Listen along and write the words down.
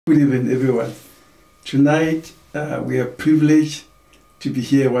Good evening, everyone. Tonight, we are privileged to be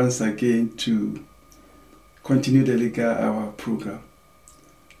here once again to continue the legal hour program.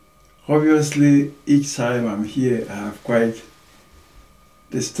 Obviously, each time I'm here, I have quite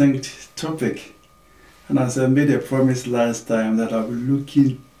distinct topic. And as I made a promise last time that I'll be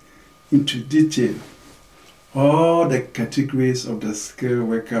looking into detail all the categories of the skilled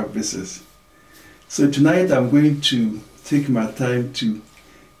worker visas. So tonight, I'm going to take my time to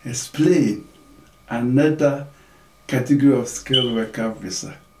explain another category of skilled worker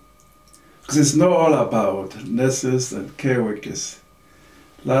visa. Because it's not all about nurses and care workers.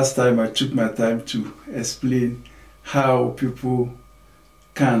 Last time I took my time to explain how people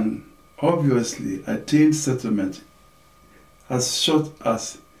can obviously attain settlement as short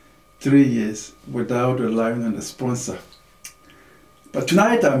as 3 years without relying on a sponsor. But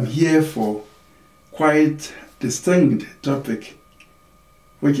tonight I'm here for quite distinct topic,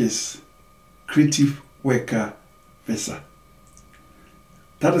 which is creative worker visa.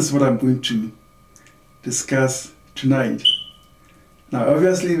 That is what I'm going to discuss tonight. Now,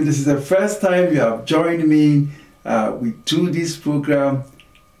 obviously, this is the first time you have joined me. We do this program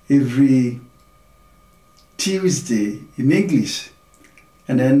every Tuesday in English,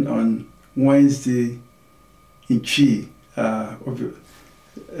 and then on Wednesday in Chi.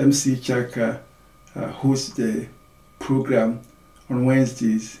 MC Chaka hosts the program on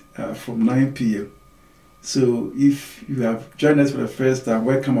Wednesdays from 9 p.m. So if you have joined us for the first time,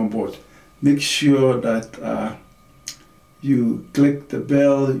 welcome on board. Make sure that you click the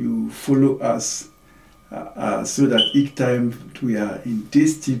bell, you follow us, so that each time we are in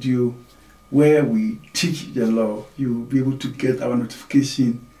this studio where we teach the law, you'll be able to get our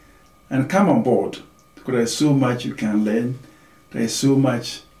notification and come on board, because there's so much you can learn. There's so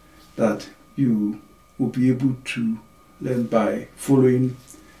much that you will be able to learn by following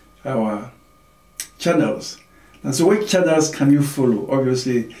our channels. And so which channels can you follow?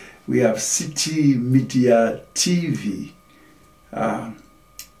 Obviously, we have CITI Media TV.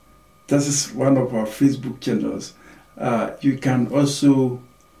 This is one of our Facebook channels. You can also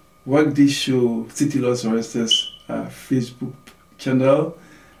watch this show, CITI Law Solicitors Facebook channel.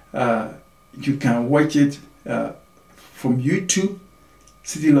 You can watch it from YouTube,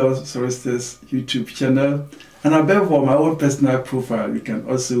 CITI Law Solicitors YouTube channel. And above all, my own personal profile, you can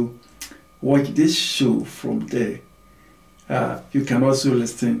also watch this show from there. You can also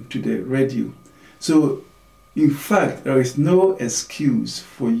listen to the radio. So, in fact, there is no excuse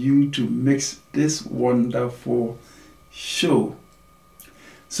for you to miss this wonderful show.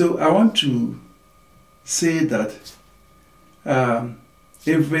 So, I want to say that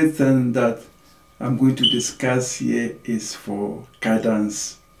everything that I'm going to discuss here is for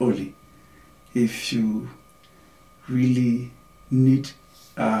guidance only. If you really need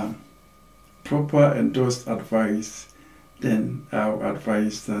proper endorsed advice, then I'll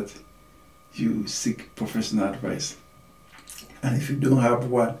advise that you seek professional advice. And if you don't have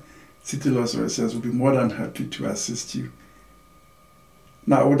one, CITI Law Solicitors will be more than happy to assist you.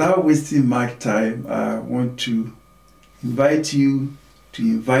 Now, without wasting my time, I want to invite you to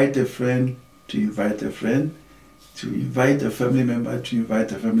invite a friend, to invite a friend, to invite a family member, to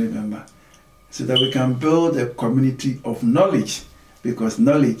invite a family member, so that we can build a community of knowledge, because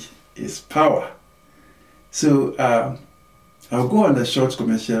knowledge is power. So I'll go on a short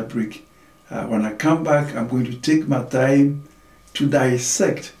commercial break. When I come back, I'm going to take my time to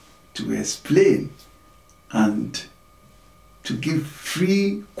dissect, to explain, and to give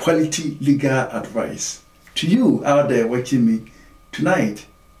free quality legal advice to you out there watching me tonight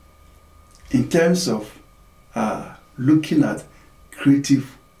in terms of looking at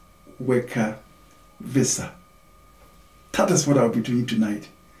creative worker visa. That is what I'll be doing tonight.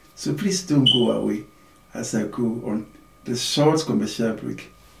 So please don't go away as I go on this short commercial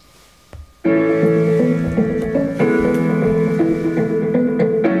break.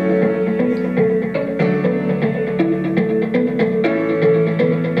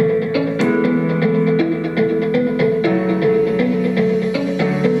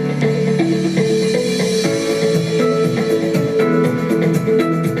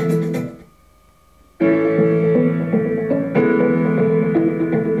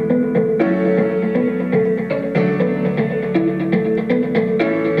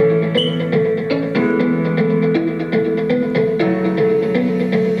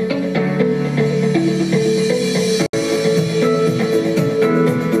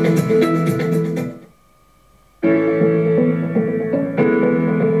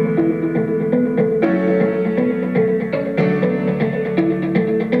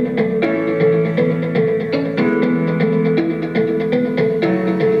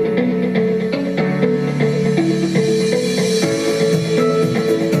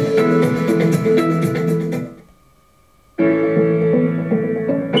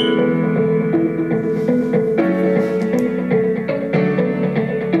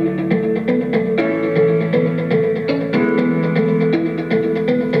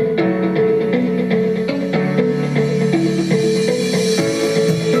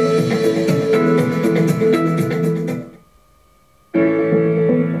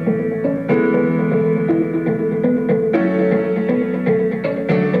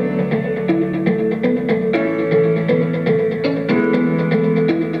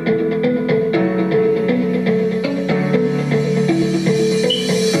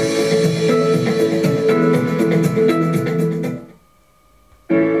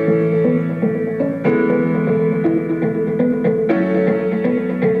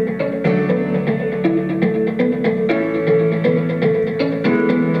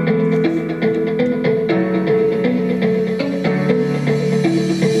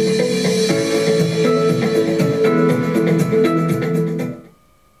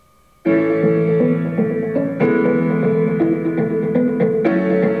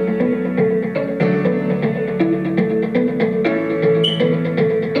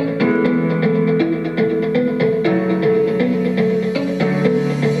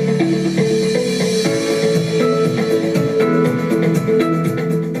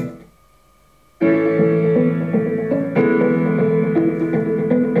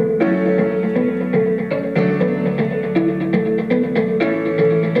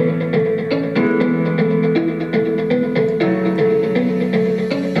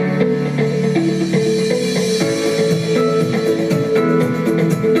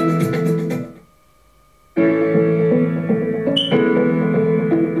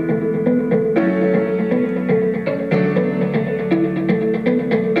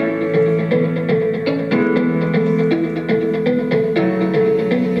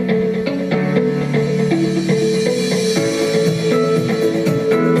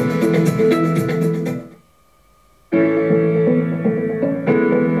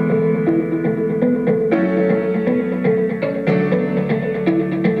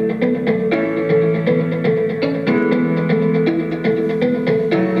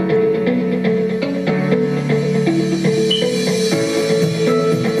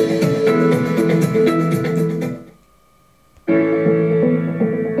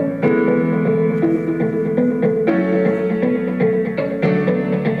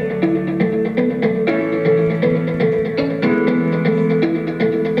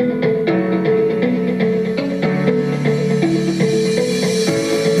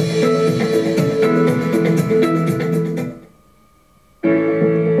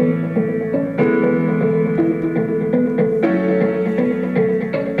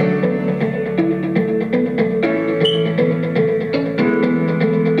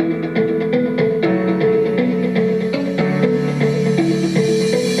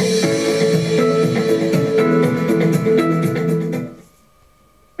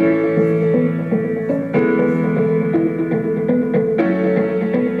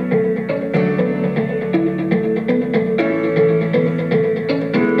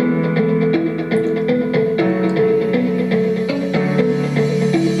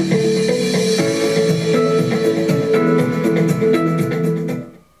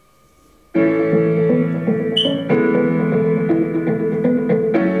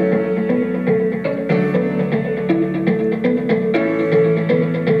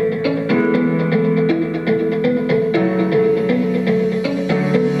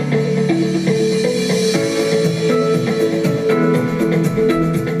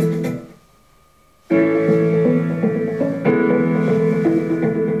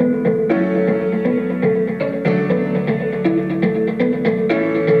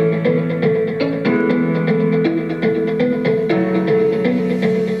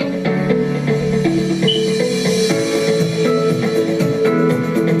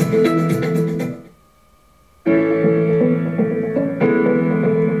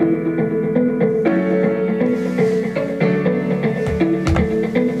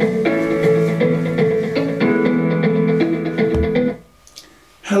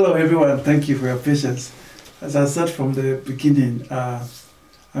 Hello everyone, thank you for your patience. As I said from the beginning,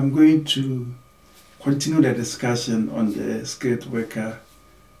 I'm going to continue the discussion on the skilled worker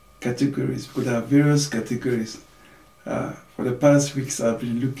categories, because there are various categories. For the past weeks I've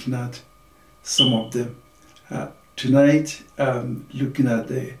been looking at some of them. Tonight I'm looking at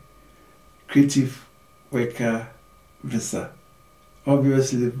the creative worker visa.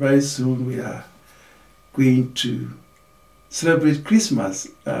 Obviously very soon we are going to celebrate Christmas,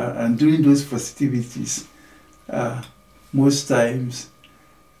 and during those festivities, most times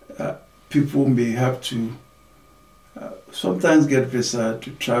people may have to sometimes get visa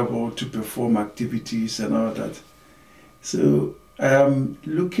to travel, to perform activities and all that. So I am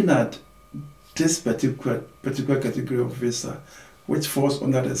looking at this particular category of visa, which falls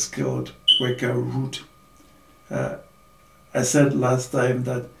under the skilled worker route. I said last time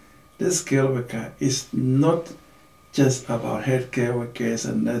that this skilled worker is not just about healthcare workers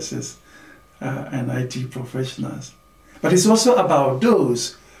and nurses and IT professionals, but it's also about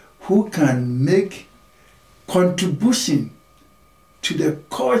those who can make contribution to the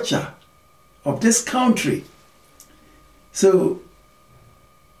culture of this country. So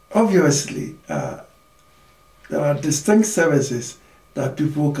obviously there are distinct services that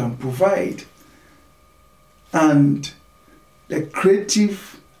people can provide, and the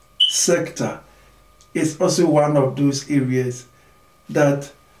creative sector is also one of those areas that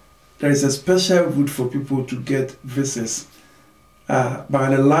there is a special route for people to get visas by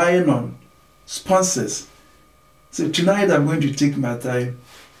relying on sponsors. So tonight I'm going to take my time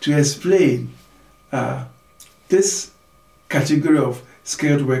to explain this category of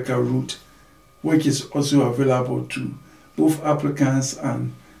skilled worker route, which is also available to both applicants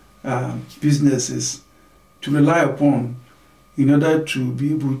and businesses to rely upon in order to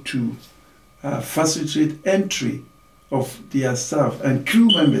be able to facilitate entry of their staff and crew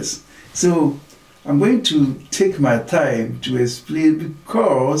members. So I'm going to take my time to explain,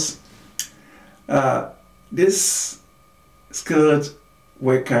 because this skilled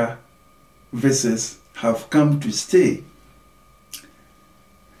worker visas have come to stay.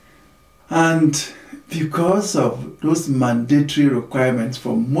 And because of those mandatory requirements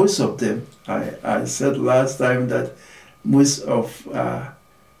for most of them, I said last time that most of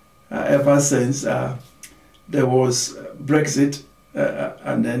ever since there was Brexit,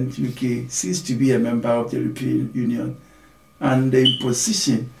 and then UK ceased to be a member of the European Union, and the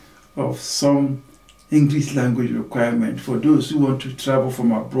imposition of some English language requirement for those who want to travel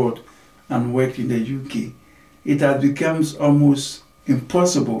from abroad and work in the UK, it has become almost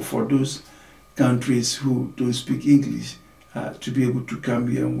impossible for those countries who don't speak English to be able to come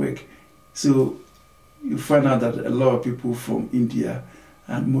here and work. So you find out that a lot of people from India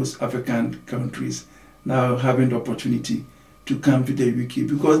and most African countries now having the opportunity to come to the UK,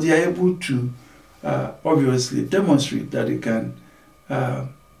 because they are able to obviously demonstrate that they can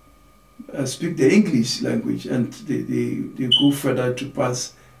speak the English language, and they go further to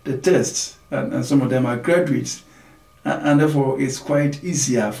pass the tests, and some of them are graduates, and therefore it's quite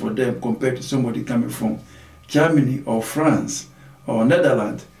easier for them compared to somebody coming from Germany or France or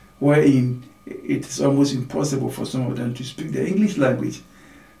Netherlands, wherein it is almost impossible for some of them to speak the English language.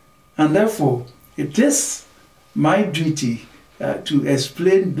 And therefore, it is my duty to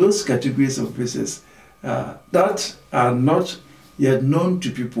explain those categories of visas that are not yet known to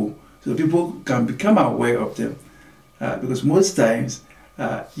people, so people can become aware of them. Because most times,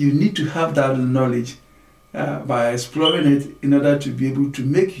 you need to have that knowledge by exploring it in order to be able to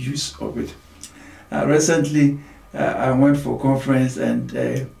make use of it. Recently, I went for a conference, and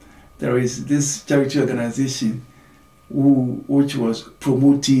there is this charity organization which was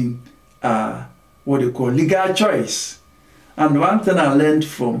promoting what they call legal choice. And one thing I learned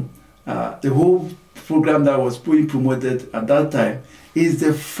from the whole program that was being promoted at that time is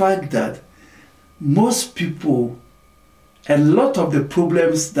the fact that most people, a lot of the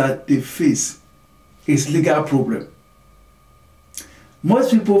problems that they face is legal problem.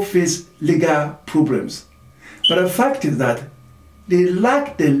 Most people face legal problems, but the fact is that they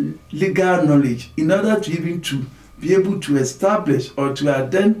lack the legal knowledge in order to even to be able to establish or to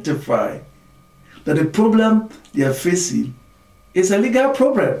identify that the problem they are facing is a legal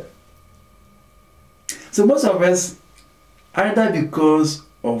problem. So most of us, either because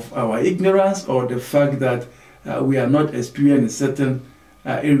of our ignorance or the fact that we are not experienced in certain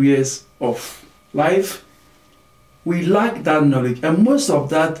areas of life, we lack that knowledge, and most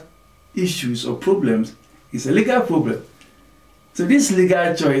of that issues or problems is a legal problem. So this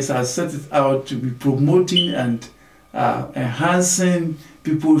legal choice has set it out to be promoting and enhancing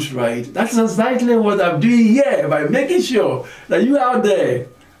people's rights. That's exactly what I'm doing here by making sure that you out there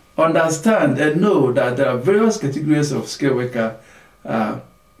understand and know that there are various categories of skilled worker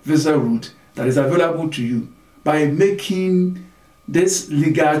visa route that is available to you by making this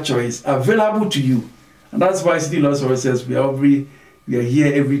legal choice available to you. And that's why CITI Law Services, we are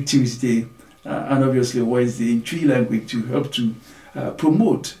here every Tuesday and obviously Wednesday in Twi language to help to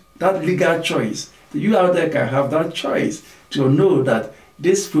promote that legal choice. You out there can have that choice to know that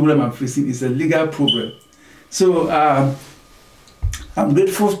this problem I'm facing is a legal problem. So I'm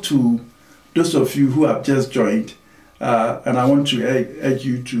grateful to those of you who have just joined, and I want to urge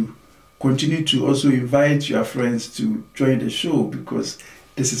you to continue to also invite your friends to join the show, because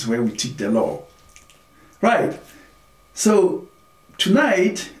this is where we teach the law. Right. So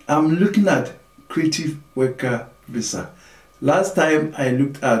tonight I'm looking at creative worker visa. Last time I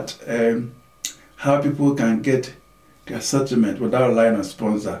looked at how people can get their settlement without relying on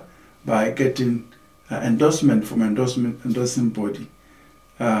sponsor by getting endorsement from endorsing body.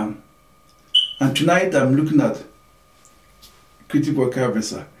 And tonight I'm looking at creative worker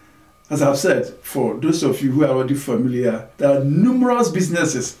visa. As I've said, for those of you who are already familiar, there are numerous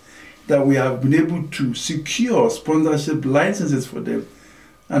businesses that we have been able to secure sponsorship licenses for them,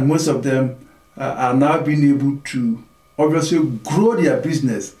 and most of them are now being able to obviously grow their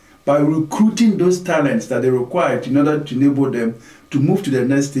business by recruiting those talents that they require in order to enable them to move to the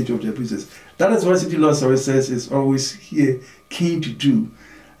next stage of their business. That is what CITI Law Services is always here keen to do.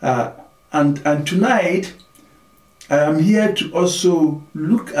 And tonight, I am here to also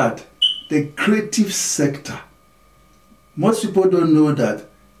look at the creative sector. Most people don't know that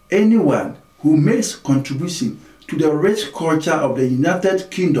anyone who makes contribution to the rich culture of the United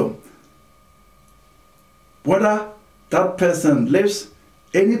Kingdom, whether that person lives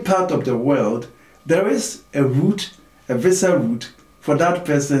any part of the world, there is a route, a visa route for that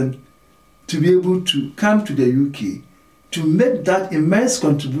person to be able to come to the UK to make that immense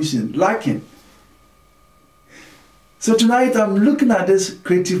contribution lacking. So tonight I'm looking at this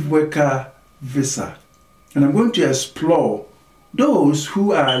creative worker visa, and I'm going to explore those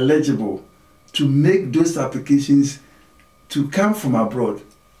who are eligible to make those applications to come from abroad,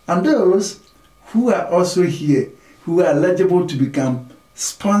 and those who are also here who are eligible to become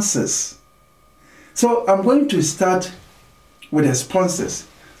sponsors. So I'm going to start with the sponsors,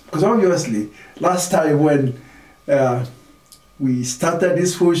 because obviously last time when we started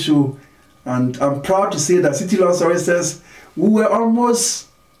this whole show, and I'm proud to say that CITI Law Services, we were almost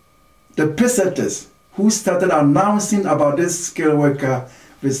the pacesetters who started announcing about this skilled worker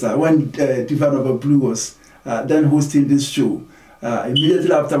visa when Divan Over Blue was then hosting this show.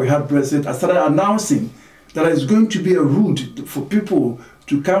 Immediately after we had Brexit, I started announcing that it's going to be a route for people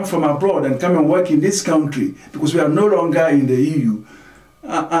to come from abroad and come and work in this country, because we are no longer in the EU.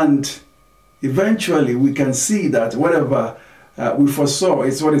 And eventually we can see that whatever we foresaw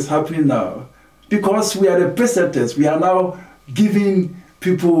is what is happening now. Because we are the pacesetters, we are now giving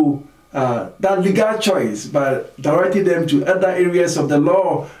people that legal choice by directing them to other areas of the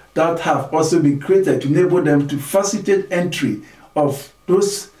law that have also been created to enable them to facilitate entry of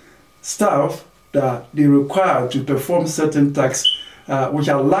those staff that they require to perform certain tasks which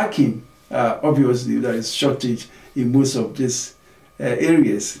are lacking. Obviously, there is shortage in most of these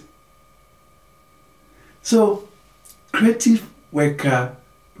areas. So, creative worker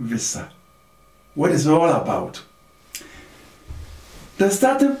visa. What is it all about? The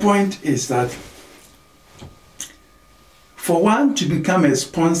starting point is that for one to become a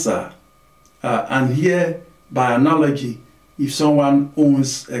sponsor, and here by analogy, if someone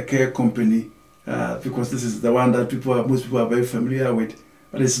owns a care company, because this is the one that most people are very familiar with,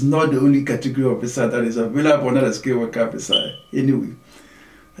 but it's not the only category of visa that is available under the skilled worker visa anyway.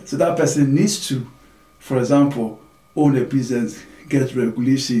 So that person needs to, for example, own a business, get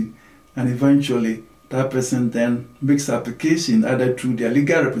regulation, and eventually that person then makes application either through their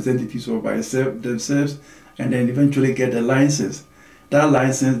legal representatives or by themselves, and then eventually get a license. That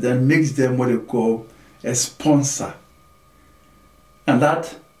license then makes them what they call a sponsor. And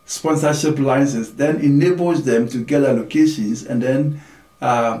that sponsorship license then enables them to get allocations and then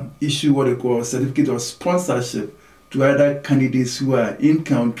issue what they call a certificate of sponsorship to either candidates who are in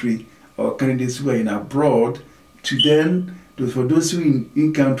country or candidates who are in abroad, to then, for those who are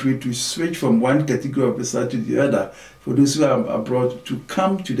in country, to switch from one category of visa to the other, for those who are abroad to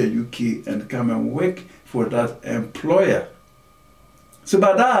come to the UK and come and work for that employer. So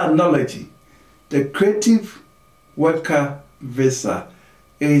by that analogy, the creative worker visa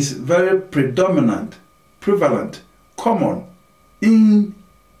is very prevalent, common in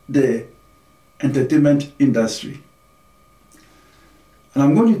the entertainment industry. And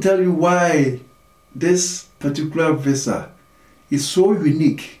I'm going to tell you why this particular visa is so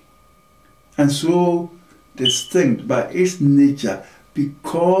unique and so distinct by its nature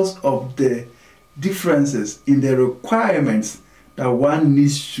because of the differences in the requirements that one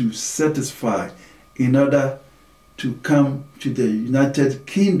needs to satisfy in order to come to the United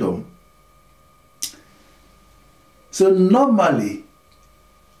Kingdom. So normally,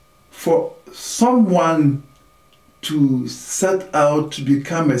 for someone to set out to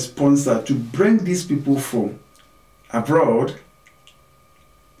become a sponsor, to bring these people from abroad,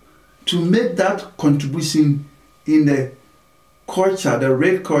 to make that contribution in the culture, the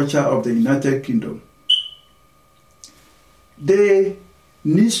race culture of the United Kingdom, they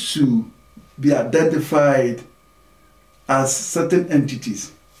need to be identified as certain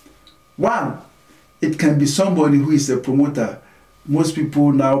entities. One, it can be somebody who is a promoter. Most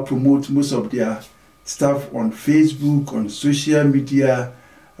people now promote most of their stuff on Facebook, on social media,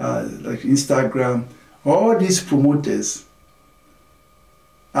 like Instagram. All these promoters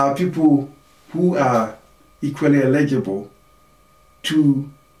are people who are equally eligible to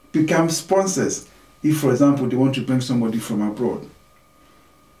become sponsors if, for example, they want to bring somebody from abroad.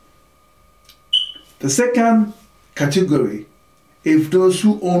 The second category, if those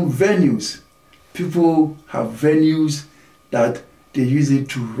who own venues, people have venues that they use it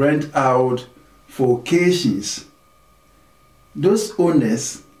to rent out for occasions. Those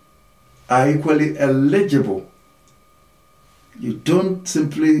owners are equally eligible. You don't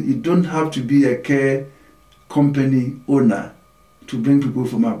have to be a care company owner to bring people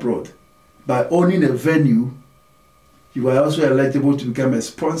from abroad. By owning a venue, you are also eligible to become a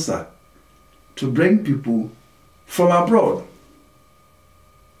sponsor to bring people from abroad.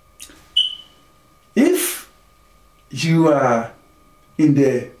 If you are in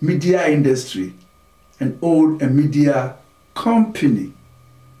the media industry and own a media company,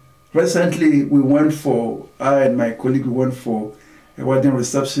 recently I and my colleague went for a wedding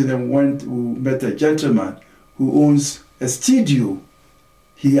reception and we met a gentleman who owns a studio.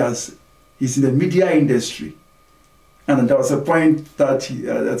 He's in the media industry. And there was a point that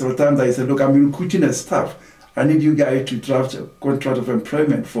at the time that he said, look, I'm recruiting a staff. I need you guys to draft a contract of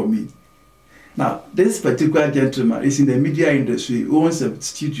employment for me. Now, this particular gentleman is in the media industry, he owns a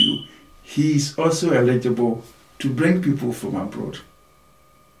studio. He is also eligible to bring people from abroad.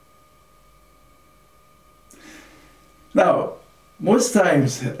 Now, most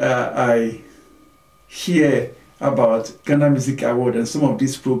times I hear about Ghana Music Award and some of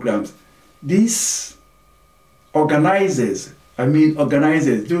these programs. These organizers,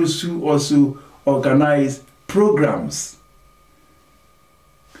 those who also organize programs.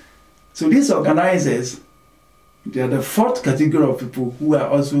 So these organizers, they are the fourth category of people who are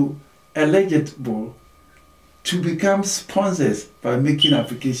also eligible to become sponsors by making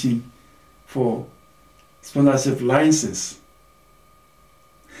application for sponsorship license.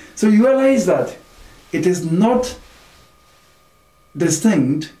 So you realize that it is not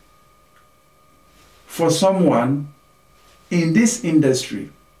distinct for someone in this industry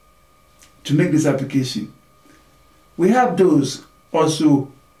to make this application. We have those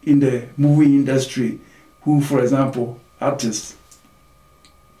also in the movie industry who, for example, artists.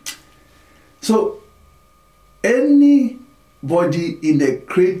 So anybody in the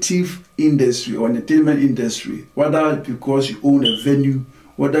creative industry or entertainment industry, whether because you own a venue,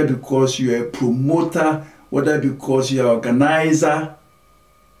 whether because you're a promoter, whether because you're an organizer,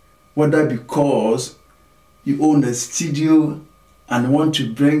 whether because you own a studio and want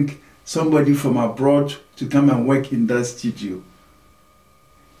to bring somebody from abroad to come and work in that studio,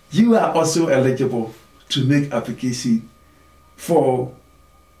 you are also eligible to make application for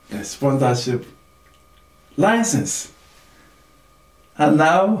the sponsorship license. And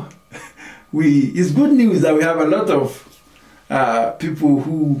now, it's good news that we have a lot of people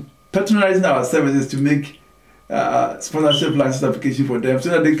who patronizing our services to make sponsorship license application for them so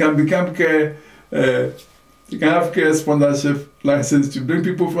that they can become you can have care sponsorship license to bring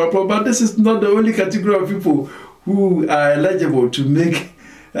people from abroad. But this is not the only category of people who are eligible to make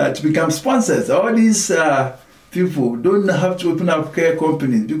to become sponsors. All these people don't have to open up care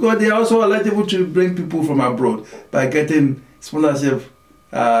companies because they are also eligible to bring people from abroad by getting sponsorship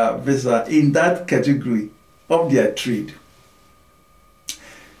visa in that category of their trade.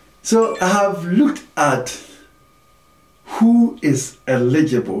 So I have looked at who is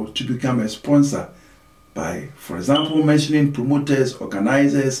eligible to become a sponsor by, for example, mentioning promoters,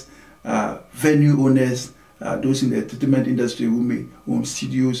 organizers, venue owners, those in the entertainment industry who may own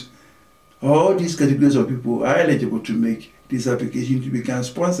studios. All these categories of people are eligible to make this application to become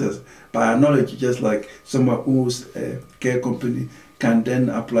sponsors. By our knowledge, just like someone who owns a care company can then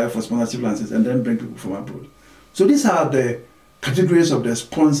apply for sponsorship license and then bring people from abroad. So these are the categories of the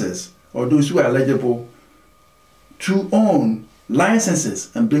sponsors or those who are eligible to own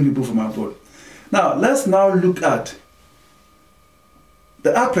licenses and bring people from abroad. Now, let's now look at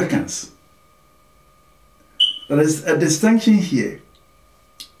the applicants. There is a distinction here.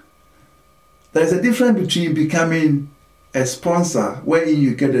 There is a difference between becoming a sponsor, wherein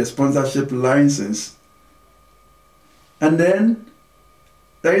you get a sponsorship license, and then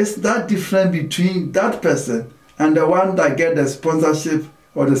there is that difference between that person and the one that get the sponsorship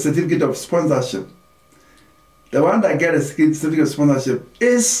or the certificate of sponsorship. The one that gets a certificate of sponsorship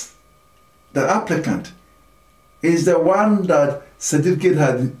is the applicant, is the one that certificate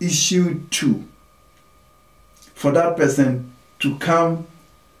has been issued to for that person to come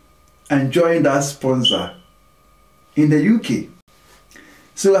and join that sponsor in the UK.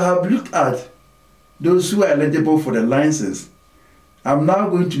 So I have looked at those who are eligible for the license. I'm now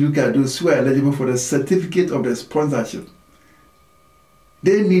going to look at those who are eligible for the certificate of the sponsorship.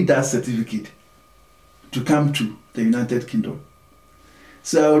 They need that certificate to come to the United Kingdom.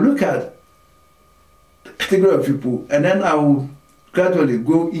 So I'll look at the category of people, and then I will gradually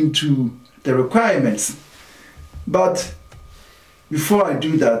go into the requirements. But before I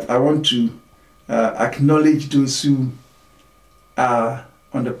do that, I want to acknowledge those who are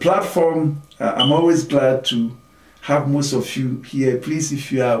on the platform. I'm always glad to have most of you here. Please,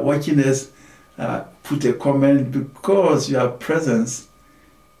 if you are watching this, put a comment, because your presence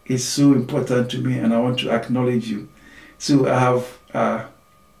is so important to me, and I want to acknowledge you. So I have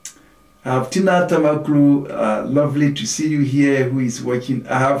Tina Tamaklu, lovely to see you here, who is watching.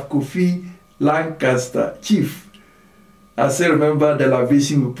 I have Kofi Lancaster, Chief. I still remember the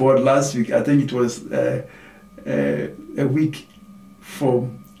libation report last week. I think it was a week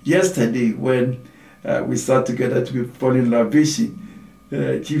from yesterday when we sat together to be following libation.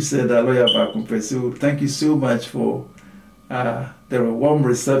 Chief said, lawyer Bakumpe. So thank you so much for the warm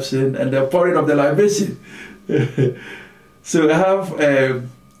reception and the pouring of the libation. So I have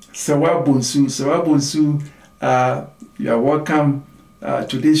Sawa Bonsu. Sawa Bonsu, you are welcome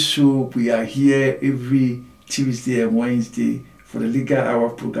to this show. We are here every Tuesday and Wednesday for the Legal Hour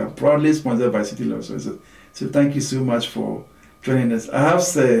program, proudly sponsored by CITI Law Solicitors. So thank you so much for joining us. I have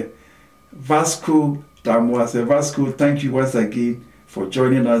Sir Vasco Damwa. Sir Vasco, thank you once again for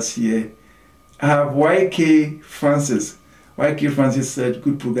joining us here. I have YK Francis. YK Francis said,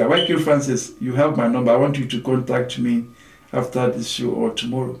 good program. YK Francis, you have my number. I want you to contact me after this show or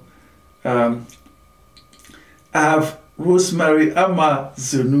tomorrow. I have Rosemary Ama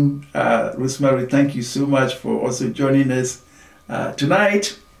Zonu. Rosemary, thank you so much for also joining us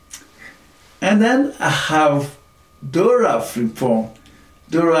tonight. And then I have Dora Frimpong.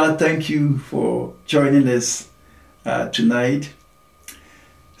 Dora, thank you for joining us tonight.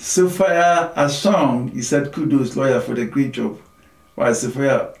 Sophia Ashong, he said, kudos, lawyer, for the great job. Well,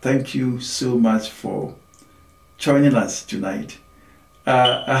 Sophia, thank you so much for joining us tonight.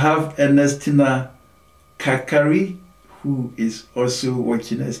 I have Ernestina Kakari, who is also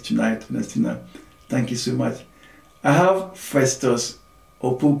watching us tonight. Ernestina, thank you so much. I have Festus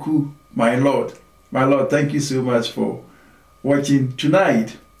Opoku, my Lord. My Lord, thank you so much for watching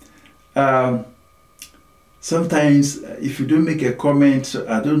tonight. Sometimes if you don't make a comment,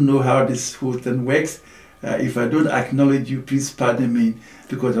 I don't know how this whole thing works. If I don't acknowledge you, please pardon me,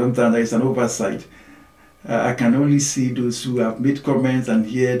 because sometimes there is an oversight. I can only see those who have made comments and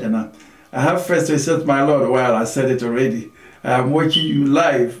heard. And I have first to accept, my Lord. Well, I said it already. I am watching you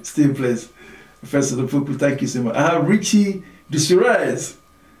live, still place. First of the people, thank you so much. I have Richie Dusires.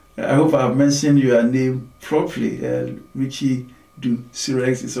 I hope I have mentioned your name properly. Richie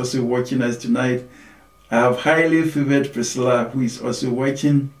Dusires is also watching us tonight. I have highly favored Priscilla, who is also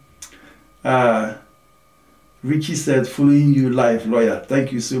watching. Richie said, following you live, lawyer.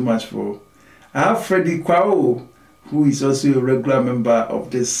 Thank you so much for. I have Freddie Kwao, who is also a regular member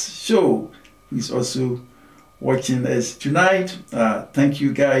of this show, who is also watching us tonight. Thank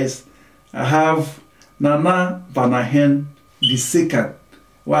you, guys. I have Nana Banahen the Second.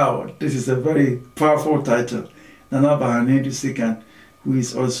 Wow, this is a very powerful title. Nana Banahen the Second, who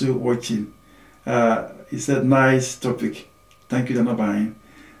is also watching. He said, nice topic. Thank you, Nana Banahen.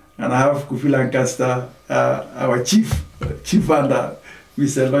 And I have Kofi Lancaster, our chief founder, who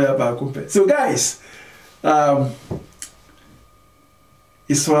is a lawyer Bakumpe. So, guys,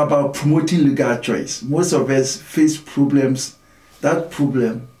 it's all about promoting legal choice. Most of us face problems. That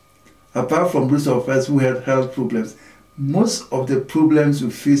problem, apart from those of us who had health problems, most of the problems we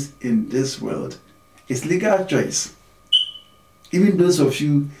face in this world is legal choice. Even those of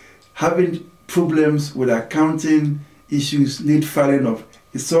you having problems with accounting issues, late filing of,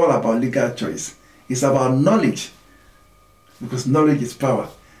 it's all about legal choice. It's about knowledge, because knowledge is power.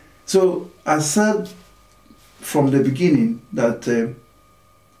 So I said from the beginning that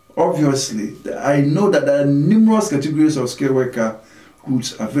obviously I know that there are numerous categories of skilled worker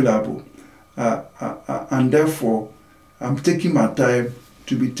goods available, and therefore I'm taking my time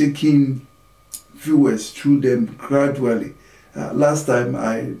to be taking viewers through them gradually. Last time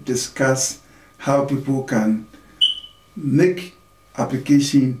I discussed how people can make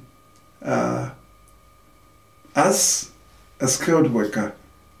application as a skilled worker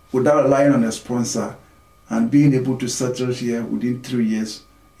without relying on a sponsor and being able to settle here within 3 years,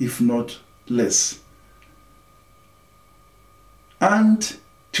 if not less. And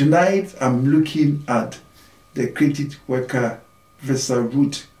tonight I'm looking at the creative worker visa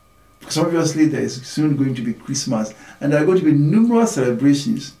route, because obviously there is soon going to be Christmas and there are going to be numerous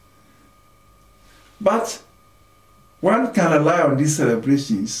celebrations. But one can rely on these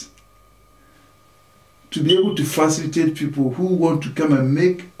celebrations to be able to facilitate people who want to come and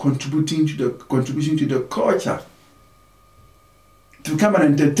make contribution to the culture, to come and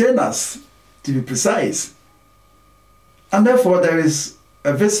entertain us, to be precise. And therefore there is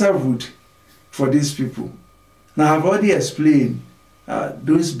a visa route for these people. And I have already explained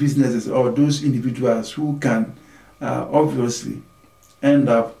those businesses or those individuals who can obviously end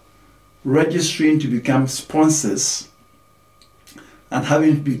up registering to become sponsors, and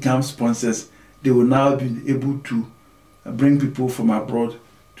having become sponsors, they will now be able to bring people from abroad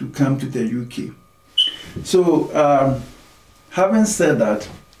to come to the UK. So having said that,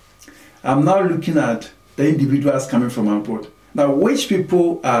 I'm now looking at the individuals coming from abroad. Now, which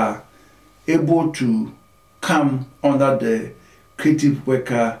people are able to come under the creative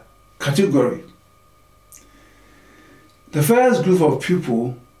worker category? The first group of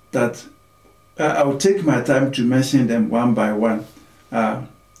people that I will take my time to mention them one by one.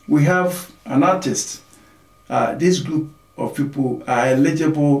 We have an artist. This group of people are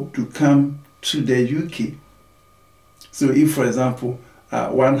eligible to come to the UK. So if, for example,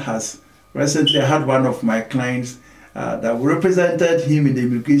 one has recently had one of my clients that represented him in the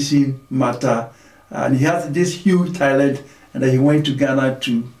immigration matter, and he has this huge talent, and then he went to Ghana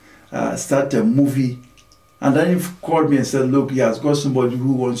to start a movie, and then he called me and said, look, he has got somebody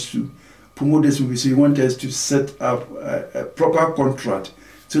who wants to promote this movie, so he wants us to set up a proper contract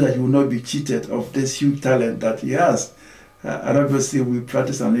so that he will not be cheated of this huge talent that he has. And obviously we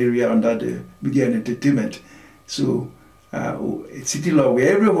practice an area under the media and entertainment. So CITI law,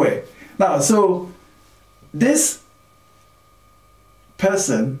 we're everywhere. Now, so this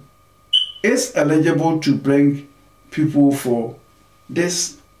person is eligible to bring people for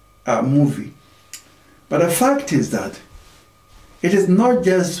this movie. But the fact is that it is not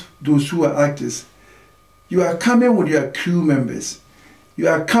just those who are actors. You are coming with your crew members. You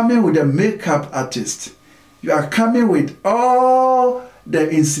are coming with a makeup artist. You are coming with all the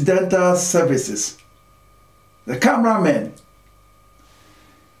incidental services, the cameraman.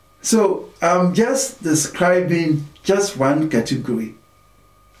 So I'm just describing just one category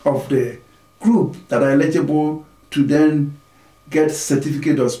of the group that are eligible to then get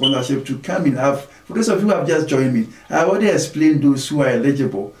certificate of sponsorship to come in. For those of you who have just joined me, I already explained those who are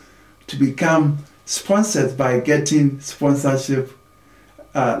eligible to become sponsored by getting sponsorship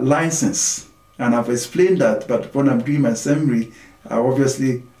license. And I've explained that, but when I'm doing my summary, I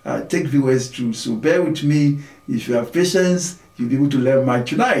obviously take viewers through. So bear with me. If you have patience, you'll be able to learn more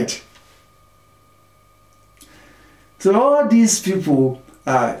tonight. So all these people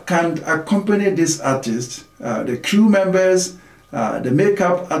can accompany this artist, the crew members, the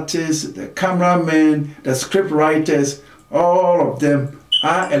makeup artists, the cameramen, the script writers, all of them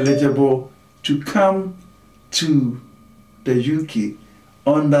are eligible to come to the UK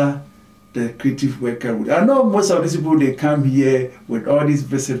under the creative worker route. I know most of these people, they come here with all these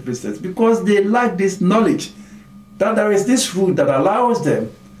visitors because they lack this knowledge that there is this route that allows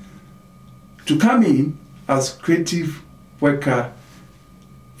them to come in as creative worker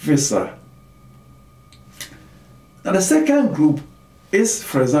visa. Now the second group is,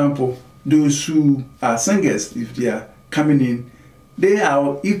 for example, those who are singers. If they are coming in, they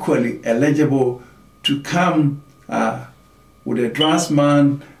are equally eligible to come with a drums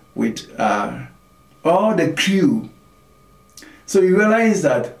man, with all the crew. So you realize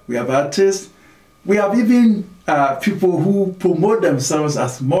that we have artists, we have even people who promote themselves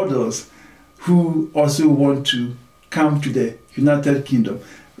as models who also want to come to the United Kingdom.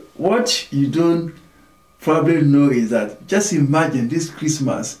 What you don't probably know is that, just imagine this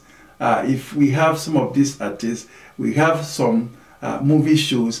Christmas, if we have some of these artists, we have some movie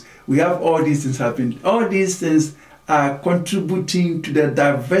shows, we have all these things happening. All these things are contributing to the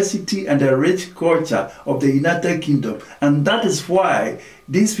diversity and the rich culture of the United Kingdom. And that is why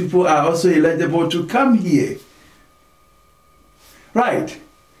these people are also eligible to come here. Right.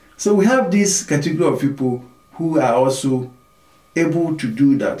 So we have this category of people who are also able to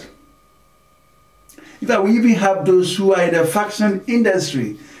do that. In fact, we even have those who are in the fashion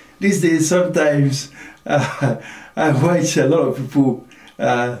industry. These days, sometimes I watch a lot of people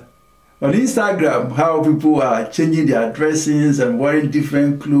on Instagram, how people are changing their dressings and wearing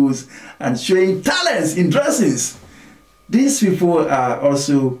different clothes and showing talents in dressings. These people are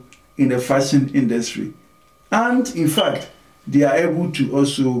also in the fashion industry. And in fact, they are able to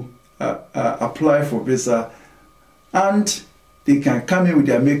also apply for visa, and they can come in with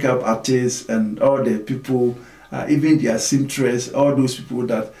their makeup artists and all the people, even their seamstress, all those people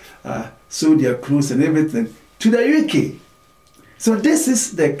that sew their clothes and everything, to the UK. So this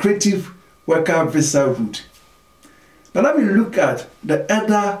is the creative worker visa route. But let me look at the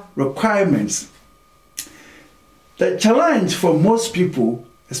other requirements. The challenge for most people,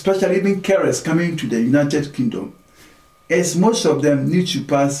 especially even carers coming to the United Kingdom, is most of them need to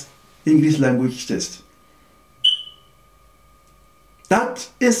pass English language test. That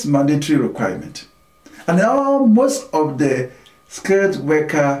is mandatory requirement. And now most of the skilled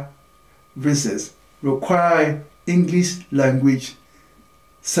worker visas require English language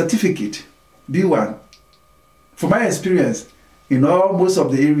certificate, B1. From my experience, in most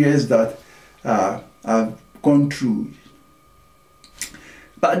of the areas that I've gone through.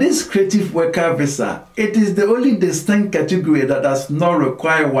 But this creative worker visa, it is the only distinct category that does not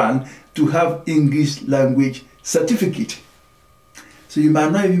require one to have English language certificate. So you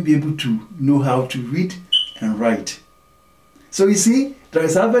might not even be able to know how to read and write. So you see, there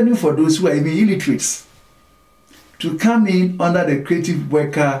is avenue for those who are even illiterates to come in under the creative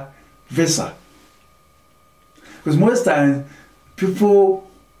worker visa. Because most times people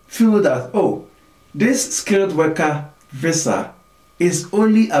feel that, oh, this skilled worker visa is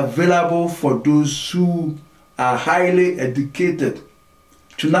only available for those who are highly educated.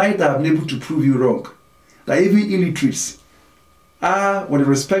 Tonight I've been able to prove you wrong. That even illiterates are, with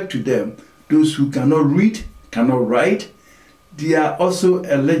respect to them, those who cannot read, cannot write, they are also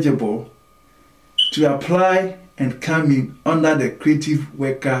eligible to apply and come in under the creative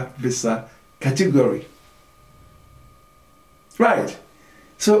worker visa category. Right.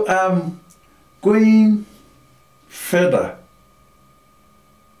 So going further.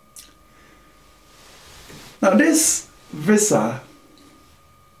 Now this visa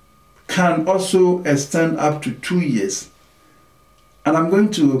can also extend up to 2 years. And I'm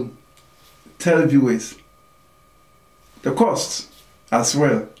going to tell viewers the costs as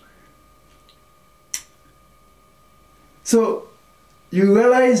well. So you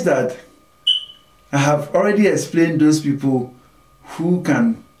realize that I have already explained those people who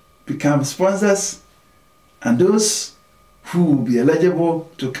can become sponsors and those who will be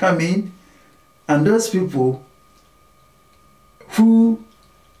eligible to come in, and those people who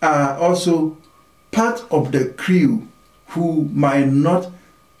are also part of the crew who might not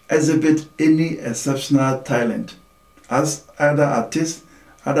exhibit any exceptional talent as either artist,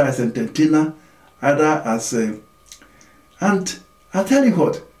 either as entertainer, either as a... And I tell you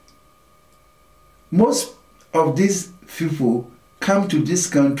what, most of these people come to this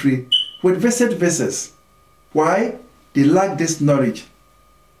country with visit visas. Why? They lack this knowledge.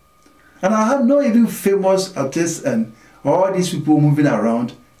 And I have no even famous artists and all these people moving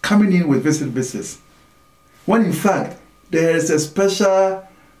around coming in with visit visas. When in fact, there is a special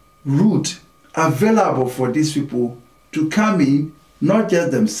route available for these people to come in, not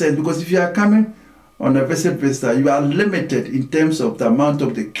just themselves, because if you are coming on a visit visa, you are limited in terms of the amount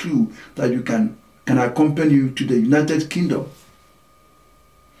of the crew that you can accompany you to the United Kingdom.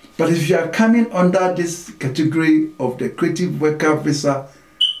 But if you are coming under this category of the creative worker visa,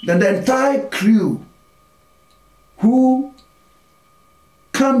 then the entire crew who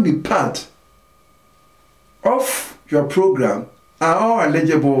can be part of your program are all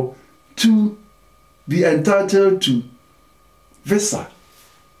eligible to be entitled to visa.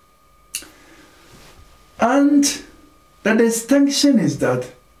 And the distinction is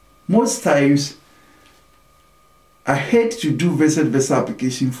that most times I hate to do visa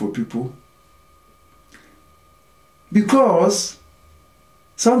application for people because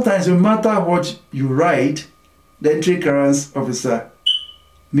sometimes no matter what you write, the entry clearance officer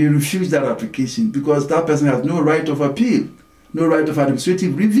may refuse that application because that person has no right of appeal, no right of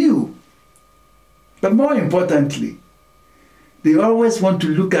administrative review. But more importantly, they always want to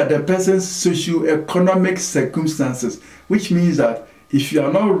look at the person's socio-economic circumstances, which means that if you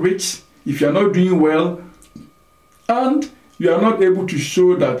are not rich, if you are not doing well, and you are not able to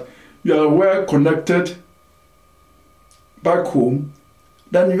show that you are well connected back home,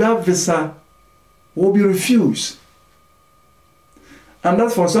 then your visa will be refused. And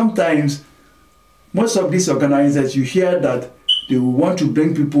that's for sometimes most of these organizers, you hear that they will want to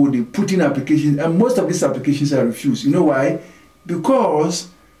bring people, they put in applications, and most of these applications are refused. You know why? Because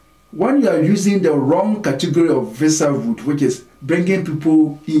when you are using the wrong category of visa route, which is bringing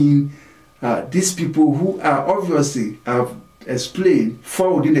people in, these people who are obviously, I've explained,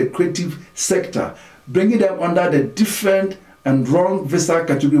 fall within the creative sector, bringing them under the different and wrong visa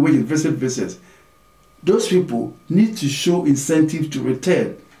category, which is visit visas, those people need to show incentive to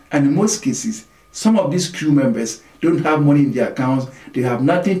return. And in most cases, some of these crew members don't have money in their accounts, they have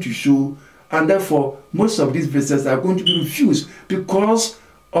nothing to show, and therefore most of these visas are going to be refused because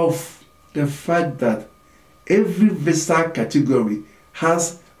of the fact that every visa category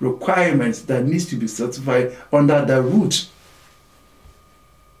has requirements that needs to be certified under the route.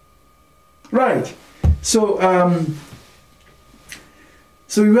 Right. So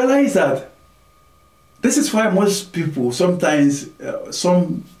so you realize that this is why most people, sometimes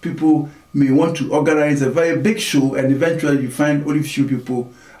some people may want to organize a very big show, and eventually you find only few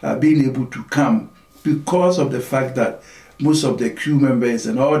people being able to come because of the fact that most of the crew members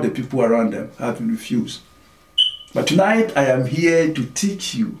and all the people around them have been refused. But tonight I am here to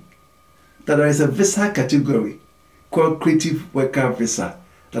teach you that there is a visa category called Creative Worker Visa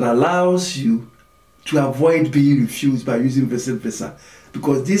that allows you to avoid being refused by using visit visa,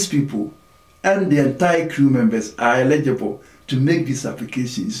 because these people and the entire crew members are eligible to make these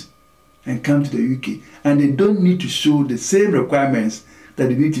applications and come to the UK, and they don't need to show the same requirements that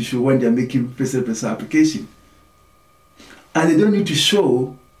they need to show when they're making visit visa application. And they don't need to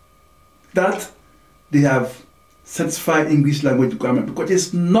show that they have certified English language requirement, because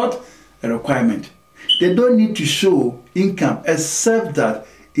it's not a requirement. They don't need to show income, except that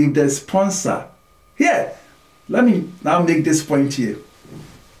if the sponsor, here, let me now make this point here.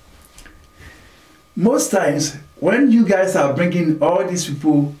 Most times, when you guys are bringing all these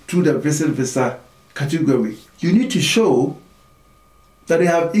people to the visit visa category, you need to show that they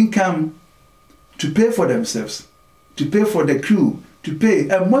have income to pay for themselves, to pay for the crew, to pay.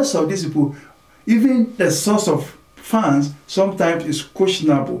 And most of these people, even the source of funds sometimes is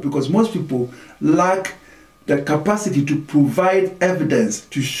questionable, because most people lack the capacity to provide evidence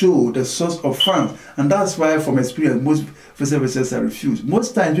to show the source of funds. And that's why, from experience, most visa visas are refused.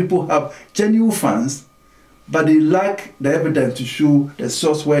 Most times people have genuine funds, but they lack the evidence to show the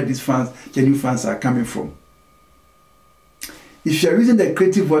source where these funds, genuine funds, are coming from. If you're using the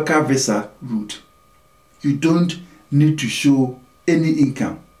creative worker visa route, you don't need to show any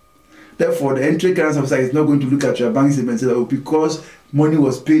income. Therefore, the entry clearance officer is not going to look at your bank statement and say, oh, because money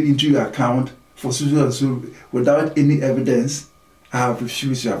was paid into your account for so and so without any evidence, I have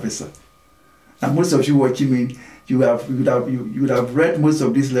refused your visa. And most of you watching me, you would have read most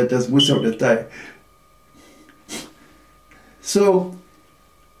of these letters most of the time. So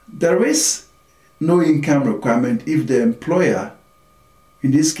there is no income requirement if the employer, in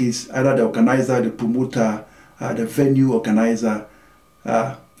this case either the organizer, the promoter, the venue organizer,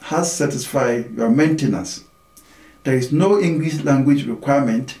 has satisfied your maintenance. There is no English language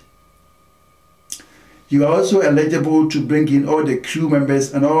requirement. You are also eligible to bring in all the crew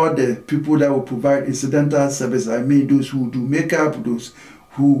members and all the people that will provide incidental service. I mean, those who do makeup, those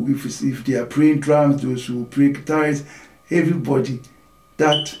who, if they are playing drums, those who play guitars, everybody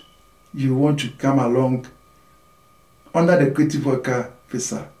that you want to come along under the creative worker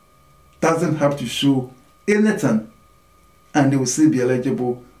visa doesn't have to show anything, and they will still be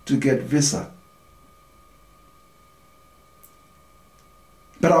eligible to get visa.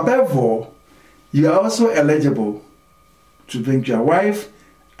 But above all, you are also eligible to bring your wife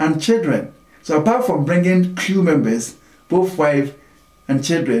and children. So apart from bringing crew members, both wife and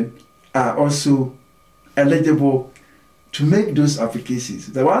children are also eligible to make those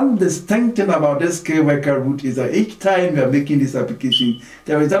applications. The one distinct thing about this skilled worker route is that each time you are making this application,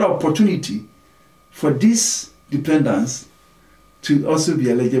 there is that opportunity for these dependents to also be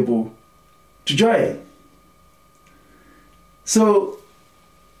eligible to join. So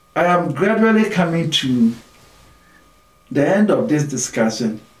I am gradually coming to the end of this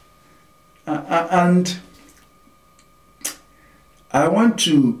discussion, and I want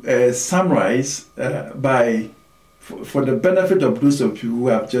to summarize for the benefit of those of you who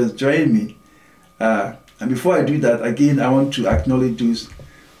have just joined me. And before I do that, again, I want to acknowledge those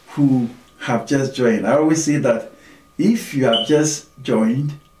who have just joined. I always say that if you have just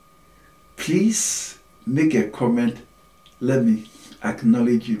joined, please make a comment. Let me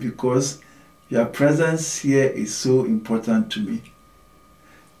acknowledge you, because Your presence here is so important to me.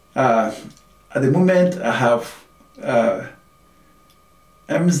 At the moment, I have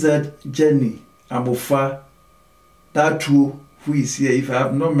MZ Jenny Amofa, that too, who is here. If I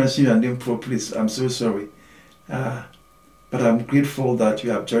have not mentioned your name properly, I'm so sorry. But I'm grateful that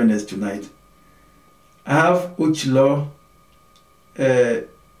you have joined us tonight. I have Uchilo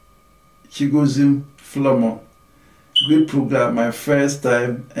Chigozim Flomo. Great program, my first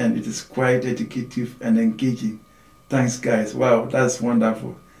time, and it is quite educative and engaging. Thanks, guys. Wow, that's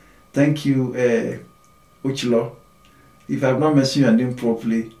wonderful. Thank you, Uchilo. If I have not mentioned your name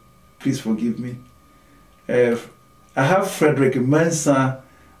properly, please forgive me. I have Frederick Mensah,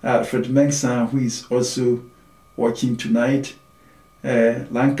 Fred Mensah, who is also watching tonight.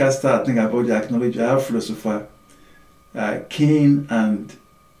 Lancaster, I think I've already acknowledged. I have philosopher Kane and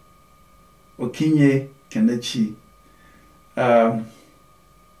Okinye Kenechi.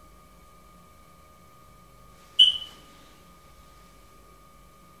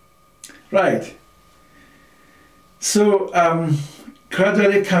 Right. So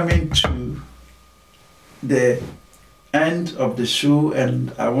gradually coming to the end of the show,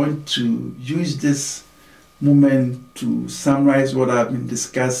 and I want to use this moment to summarize what I've been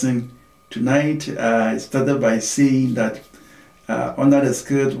discussing tonight. I started by saying that under the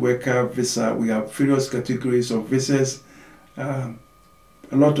skilled worker visa, we have various categories of visas. A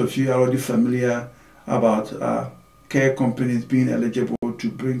lot of you are already familiar about care companies being eligible to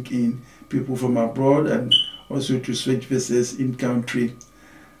bring in people from abroad and also to switch visas in country.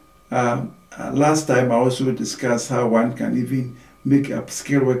 Last time I also discussed how one can even make a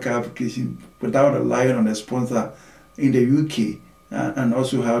skilled worker application without relying on a sponsor in the UK, and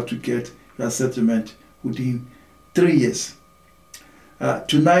also how to get your settlement within 3 years.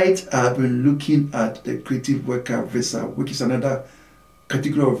 Tonight I have been looking at the creative worker visa, which is another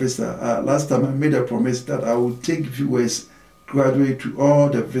category of visa. Last time I made a promise that I will take viewers gradually to all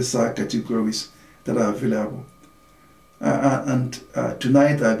the visa categories that are available.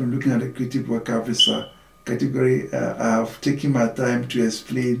 Tonight I've been looking at the creative worker visa category. I have taken my time to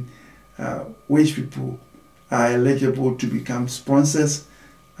explain which people are eligible to become sponsors,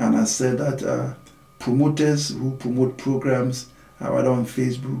 and I said that promoters who promote programs whether on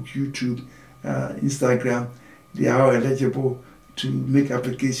Facebook, YouTube, Instagram, they are eligible to make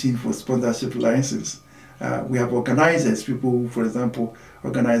application for sponsorship license. We have organizers, people who, for example,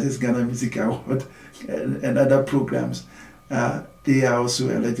 organizes Ghana Music Award and other programs. They are also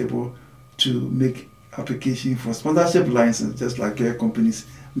eligible to make application for sponsorship license, just like care companies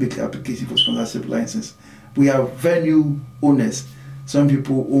make application for sponsorship license. We have venue owners. Some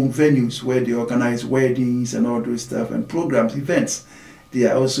people own venues where they organize weddings and all those stuff and programs, events. They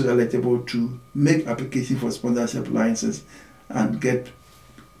are also eligible to make application for sponsorship license and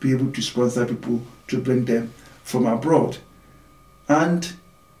be able to sponsor people to bring them from abroad. And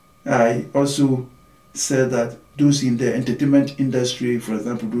I also said that those in the entertainment industry, for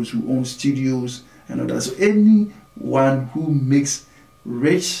example, those who own studios and others, so anyone who makes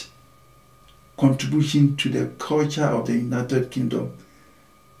rich contribution to the culture of the United Kingdom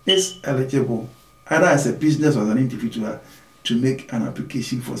is eligible, either as a business or as an individual, to make an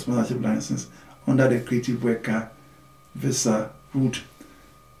application for sponsorship license under the creative worker visa route.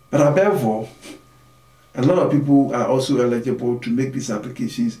 But above all, a lot of people are also eligible to make these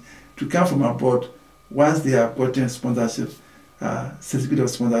applications to come from abroad once they have gotten sponsorship, certificate of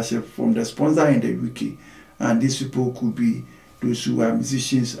sponsorship from the sponsor in the UK. And these people could be those who are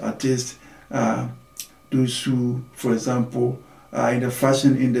musicians, artists, those who, for example, are in the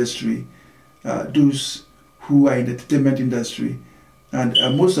fashion industry, those who are in the entertainment industry. And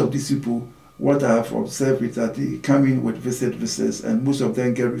most of these people, what I have observed is that they come in with visas, and most of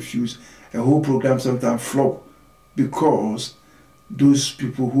them get refused. A whole program sometimes flop because those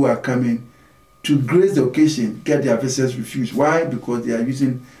people who are coming to grace the occasion get their visas refused. Why? Because they are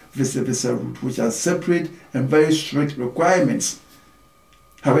using visa route, which are separate and very strict requirements.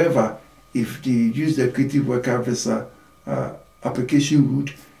 However, if they use the creative worker visa application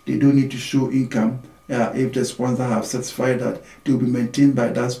route, they don't need to show income if the sponsor have certified that they will be maintained by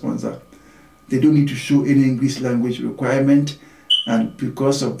that sponsor. They don't need to show any English language requirement, and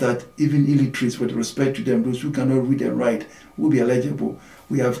because of that, even illiterates, with respect to them, those who cannot read and write, will be eligible.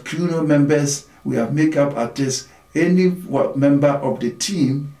 We have crew members, we have makeup artists. Any member of the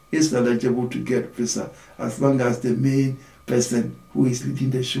team is eligible to get visa, as long as the main person who is leading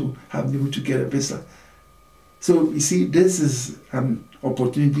the show have been able to get a visa. So you see, this is an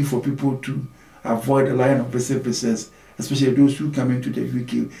opportunity for people to avoid the line of visas, especially those who come into the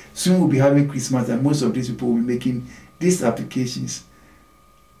UK. Soon we'll be having Christmas, and most of these people will be making these applications.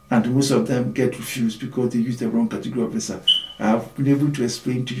 and most of them get refused because they use the wrong category of visa. I have been able to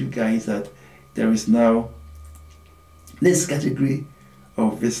explain to you guys that there is now this category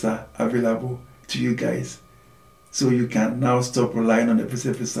of visa available to you guys. So you can now stop relying on the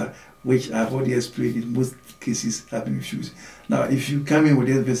visa, which I've already explained in most cases have been refused. Now, if you come in with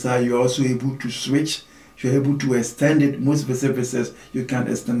this visa, you're also able to switch. You're able to extend it. Most visas, you can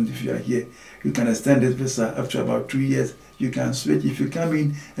extend it if you are here. You can extend this visa after about 3 years. You can switch. If you come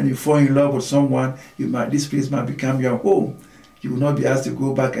in and you fall in love with someone, this place might become your home. You will not be asked to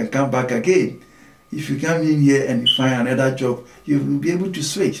go back and come back again. If you come in here and you find another job, you will be able to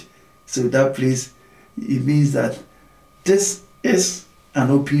switch. So that place, it means that this is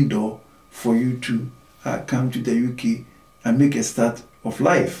an open door for you to come to the UK and make a start of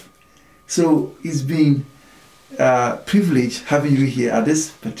life. So it's been a privilege having you here at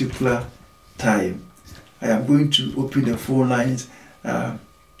this particular time. I am going to open the phone lines. I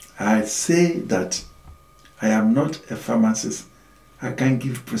say that I am not a pharmacist. I can't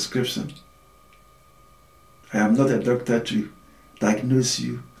give prescription. I am not a doctor to diagnose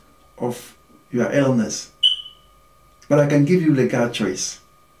you of your illness. But I can give you legal choice,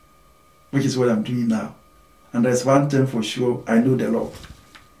 which is what I'm doing now. And there's one thing for sure, I know the law.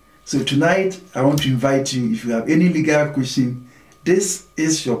 So tonight, I want to invite you, if you have any legal question, this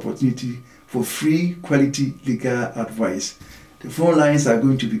is your opportunity for free quality legal advice. The phone lines are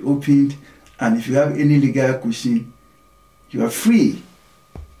going to be opened, and if you have any legal question, you are free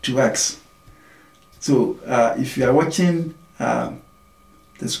to ask. So if you are watching the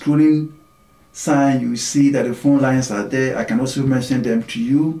scrolling sign, you see that the phone lines are there. I can also mention them to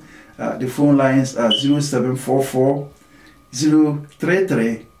you. The phone lines are 0744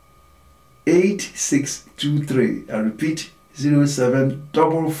 033 8623. I repeat,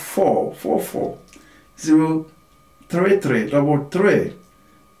 0744 033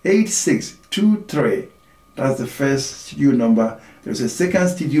 8623. That's the first studio number. There's a second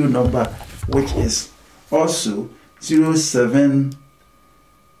studio number, which is also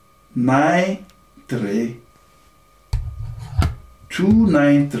 0793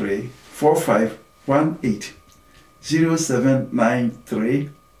 293 4518. 0793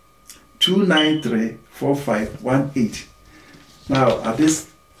 293 4518. Now, at this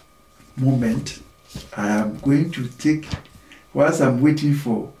moment, I am going to take, whilst I'm waiting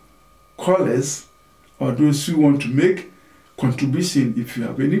for callers or those who want to make contribution. If you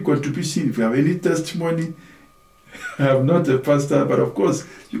have any contribution, if you have any testimony, I am not a pastor, but of course,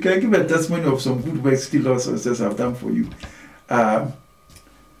 you can give a testimony of some good works the Lord Solicitors have done for you.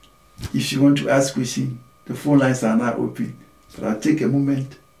 If you want to ask questions, the phone lines are now open. But I'll take a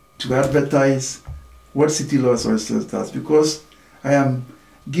moment to advertise what CITI Law Solicitors does, because I am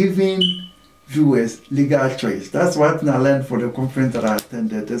giving viewers legal choice. That's what I learned for the conference that I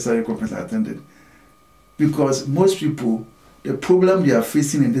attended, the SRA conference I attended. Because most people, the problem they are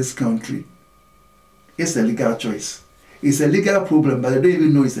facing in this country is a legal choice. It's a legal problem, but they don't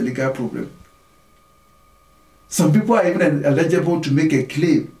even know it's a legal problem. Some people are even eligible to make a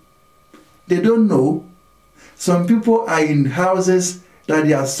claim. They don't know. Some people are in houses that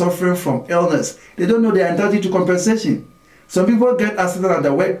they are suffering from illness. They don't know they are entitled to compensation. Some people get accident at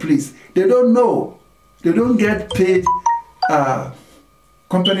the workplace. They don't know. They don't get paid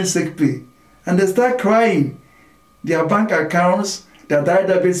company sick pay. And they start crying. Their bank accounts, their direct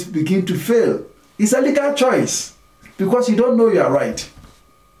debits begin to fail. It's a legal choice because you don't know you are right.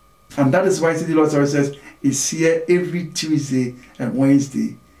 And that is why CITI Law Solicitors is here every Tuesday and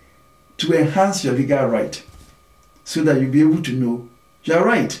Wednesday to enhance your legal right so that you'll be able to know you are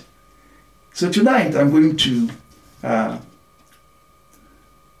right. So tonight I'm going to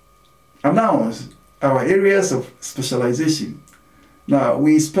announce our areas of specialization. Now,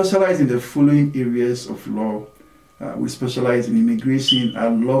 we specialize in the following areas of law. We specialize in immigration. I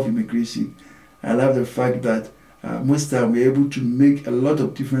love immigration. I love the fact that most time we're able to make a lot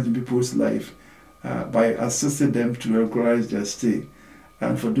of difference in people's life by assisting them to regularize their stay.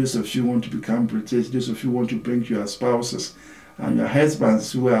 And for those of you who want to become British, those of you who want to bring your spouses and your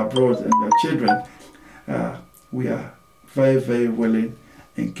husbands who are abroad and your children, we are very, very willing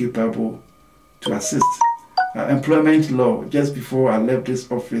and capable to assist. Employment law, just before I left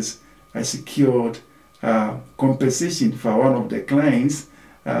this office, I secured compensation for one of the clients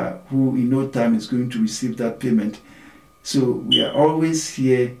who in no time is going to receive that payment. So we are always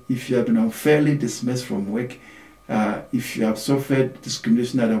here. If you have been unfairly dismissed from work, if you have suffered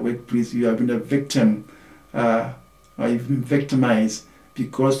discrimination at the workplace, you have been a victim or you've been victimized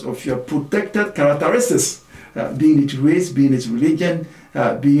because of your protected characteristics, being it race, being it religion,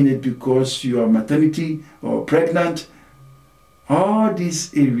 being it because you are maternity or pregnant, All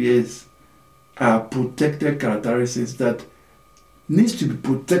these areas are protected characteristics that needs to be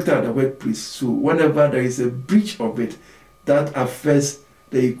protected at the workplace. So whenever there is a breach of it, that affects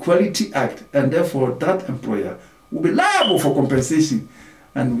the Equality Act, and therefore that employer will be liable for compensation.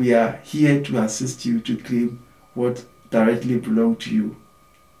 And we are here to assist you to claim what directly belongs to you.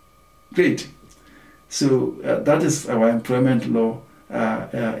 Great. So that is our employment law.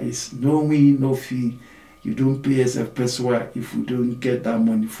 It's no win, no fee. You don't pay as a person if we don't get that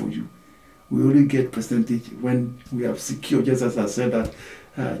money for you. We only get percentage when we have secured, just as I said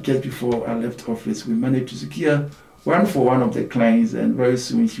that just before I left office, we managed to secure one for one of the clients, and very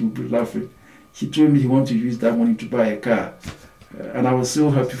soon he will be laughing. He told me he wanted to use that money to buy a car, and I was so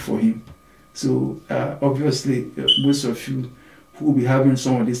happy for him. So obviously, most of you who will be having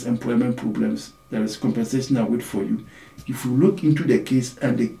some of these employment problems, there is compensation I wait for you. If you look into the case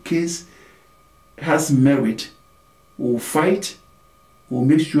and the case has merit, we'll fight, we'll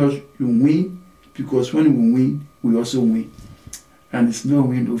make sure you win, because when we win, we also win. And it's no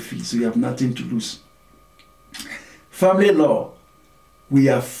win, no fee, so you have nothing to lose. Family law. We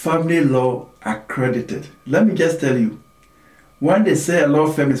are family law accredited. Let me just tell you, when they say a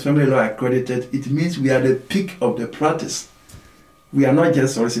law firm is family law accredited, it means we are the peak of the practice. We are not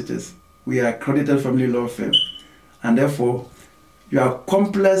just solicitors. We are accredited family law firm. And therefore, your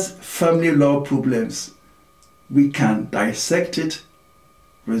complex family law problems, we can dissect it,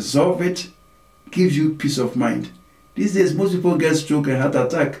 resolve it, give you peace of mind. These days, most people get stroke and heart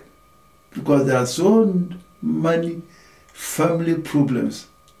attack because there are so many family problems.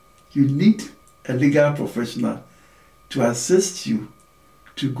 You need a legal professional to assist you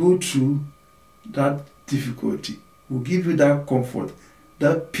to go through that difficulty. Will give you that comfort,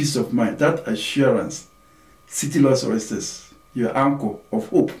 that peace of mind, that assurance. CITI Law Solicitors, your anchor of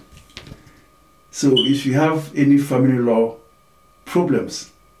hope. So if you have any family law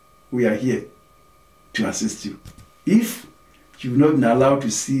problems, we are here to assist you. If you've not been allowed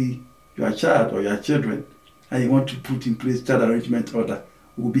to see your child or your children and you want to put in place child arrangement order,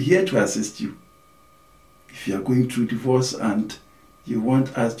 we'll be here to assist you. If you are going through divorce and you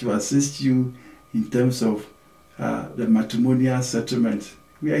want us to assist you in terms of the matrimonial settlement,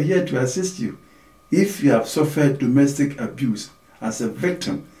 we are here to assist you. If you have suffered domestic abuse as a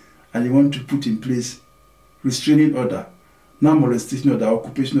victim and you want to put in place restraining order, non-molestation order,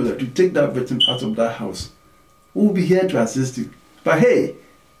 occupation order, to take that victim out of that house, we'll be here to assist you. But hey,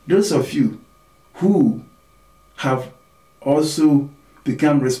 those of you who have also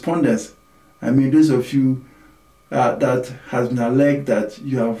become respondents, I mean those of you that has been alleged that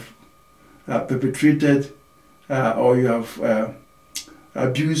you have perpetrated or you have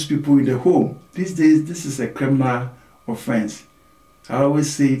abused people in the home. These days, this is a criminal offense. I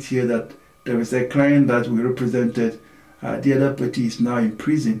always say it here that there is a client that we represented. The other party is now in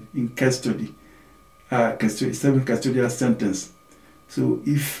prison, in custody, serving custodial sentence. So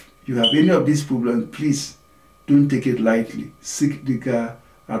if you have any of these problems, please don't take it lightly. Seek legal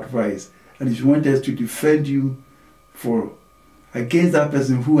advice. And if you want us to defend you against that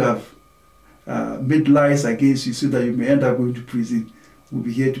person who have made lies against you so that you may end up going to prison, we'll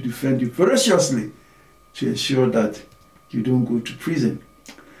be here to defend you ferociously to ensure that you don't go to prison.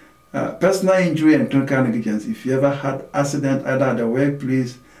 Personal injury and clinical negligence. If you ever had accident either at the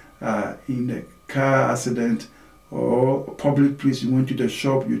workplace, in a car accident, or public place, you went to the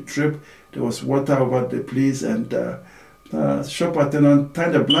shop, you tripped, there was water over the place, and shop attendant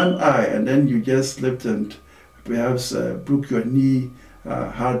turned a blind eye, and then you just slipped and perhaps broke your knee,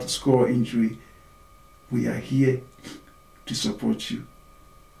 hard score injury, we are here to support you.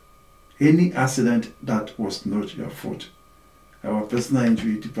 Any accident that was not your fault, our personal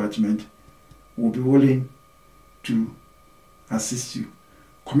injury department will be willing to assist you.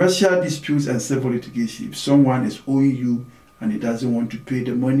 Commercial disputes and civil litigation. If someone is owing you and he doesn't want to pay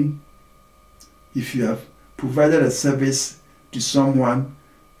the money, if you have provided a service to someone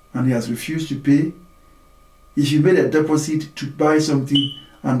and he has refused to pay, if you made a deposit to buy something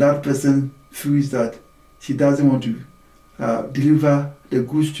and that person feels that she doesn't want to deliver the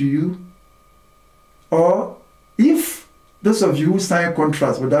goods to you, or if those of you who sign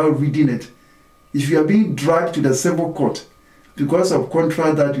contracts without reading it, if you are being dragged to the civil court because of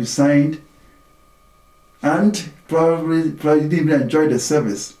contract that you signed and probably didn't even enjoy the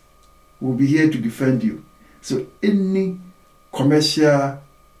service, we'll be here to defend you. So any commercial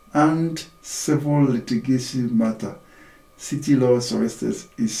and civil litigation matter, CITI Law Solicitors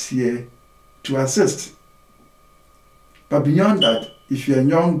is here to assist. But beyond that, if you're a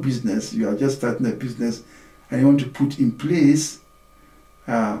young business, you are just starting a business and you want to put in place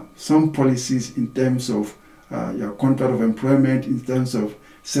some policies in terms of your contract of employment, in terms of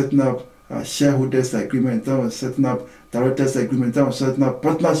setting up shareholders agreement, in terms of setting up directors agreement, in terms of setting up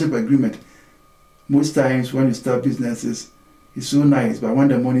partnership agreement. Most times when you start businesses, it's so nice, but when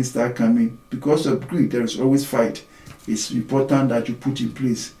the money starts coming, because of greed, there is always fight. It's important that you put in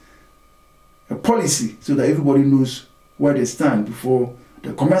place a policy so that everybody knows where they stand before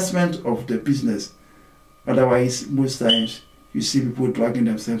the commencement of the business. Otherwise, most times you see people dragging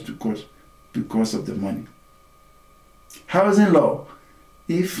themselves to court because of the money. Housing law.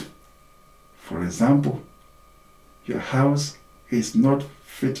 If, for example, your house is not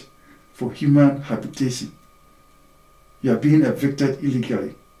fit for human habitation, you are being evicted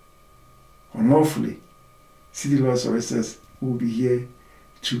illegally, unlawfully, city law solicitors will be here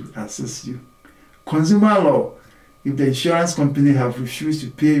to assist you. Consumer law. If the insurance company have refused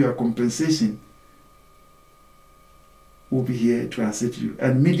to pay your compensation, will be here to assist you.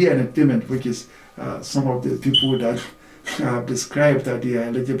 And media and entertainment, which is some of the people that have described that they are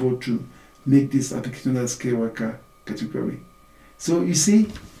eligible to make this application as scale worker category. So you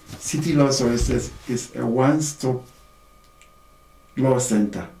see, City Law Solicitors is a one-stop law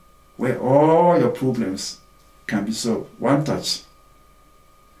center where all your problems can be solved. One touch.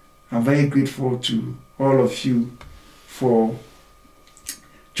 I'm very grateful to all of you for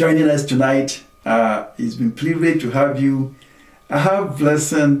joining us tonight. It's been a privilege to have you. I have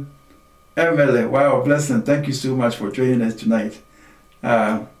Blessing Emily. Wow, Blessing, thank you so much for joining us tonight.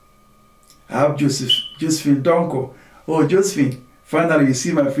 I have Josephine Donko. Oh, Josephine, finally you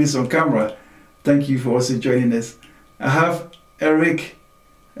see my face on camera. Thank you for also joining us. I have Eric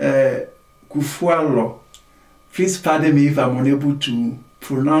Kufualo. Please pardon me if I'm unable to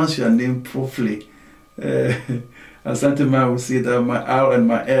pronounce your name properly. Asantema will say that my R and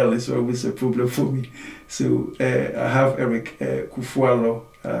my L is always a problem for me. So I have Eric Kufualo,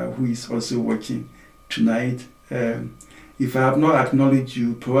 who is also watching tonight. If I have not acknowledged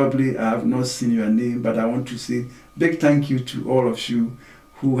you, probably I have not seen your name, but I want to say big thank you to all of you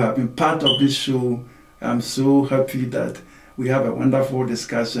who have been part of this show. I'm so happy that we have a wonderful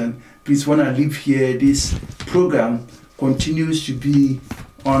discussion. Please, when I leave here, this program continues to be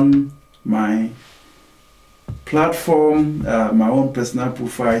on my platform, my own personal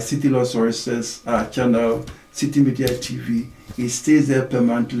profile, City Law Solicitors channel, City Media TV. It stays there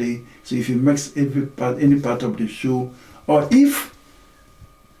permanently. So if you miss any part of the show, or if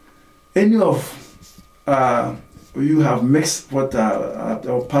any of you have mixed what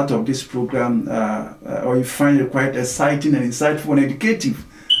or part of this program, or you find it quite exciting and insightful and educative,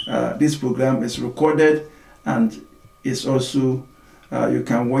 this program is recorded and it's also you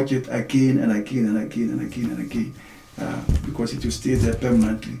can watch it again and again and again and again and again because it will stay there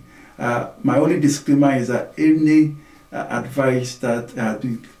permanently. My only disclaimer is that any advice that I have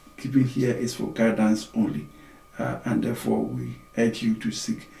been given here is for guidance only, and therefore we urge you to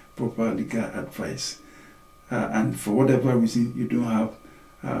seek proper legal advice. And for whatever reason you don't have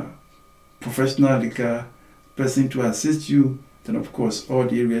a professional legal person to assist you, then of course all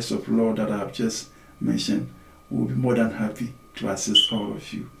the areas of law that I have just mentioned will be more than happy to assist all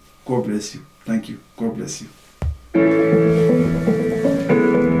of you. God bless you. Thank you. God bless you.